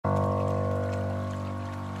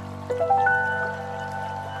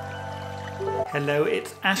Hello,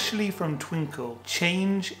 it's Ashley from Twinkle.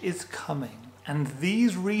 Change is coming, and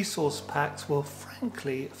these resource packs will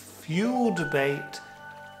frankly fuel debate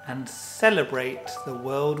and celebrate the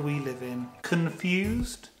world we live in.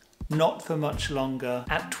 Confused? Not for much longer.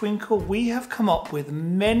 At Twinkle, we have come up with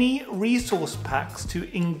many resource packs to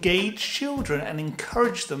engage children and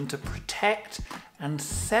encourage them to protect and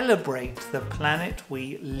celebrate the planet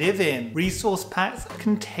we live in. Resource packs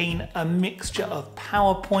contain a mixture of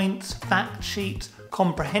PowerPoints, fact sheets,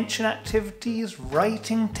 comprehension activities,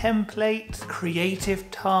 writing templates, creative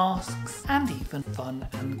tasks, and even fun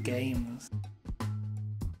and games.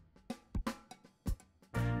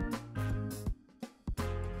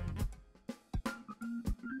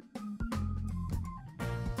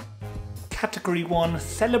 Category 1,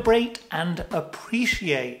 Celebrate and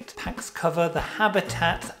Appreciate. Packs cover the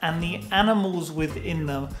habitats and the animals within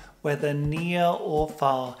them, whether near or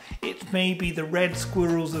far. It may be the red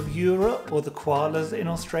squirrels of Europe or the koalas in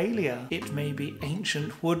Australia. It may be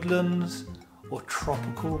ancient woodlands or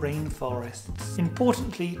tropical rainforests.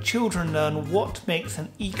 Importantly, children learn what makes an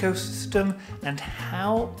ecosystem and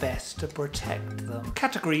how best to protect them.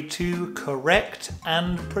 Category 2, Correct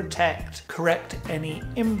and Protect. Correct any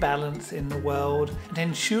imbalance in the world and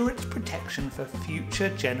ensure its protection for future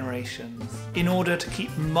generations. In order to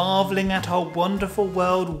keep marveling at our wonderful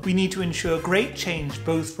world, we need to ensure great change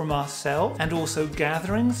both from ourselves and also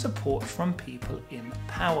gathering support from people in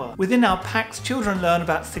power. Within our packs, children learn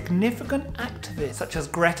about significant activists such as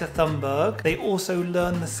Greta Thunberg. They also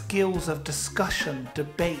learn the skills of discussion,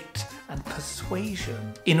 debate, and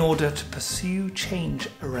persuasion in order to pursue change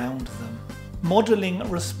around them. Modelling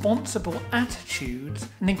responsible attitudes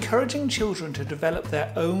and encouraging children to develop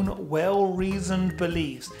their own well-reasoned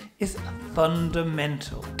beliefs is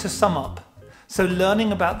fundamental. To sum up, so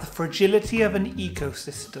learning about the fragility of an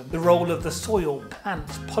ecosystem, the role of the soil,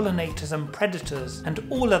 plants, pollinators and predators, and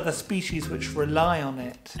all other species which rely on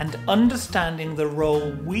it, and understanding the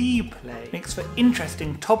role we play makes for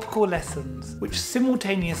interesting topical lessons which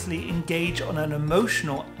simultaneously engage on an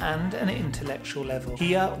emotional and an intellectual level.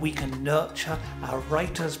 Here we can nurture our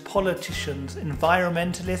writers, politicians,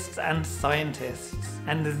 environmentalists and scientists.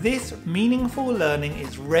 And this meaningful learning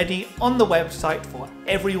is ready on the website for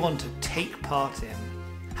everyone to take part in.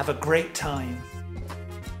 Have a great time.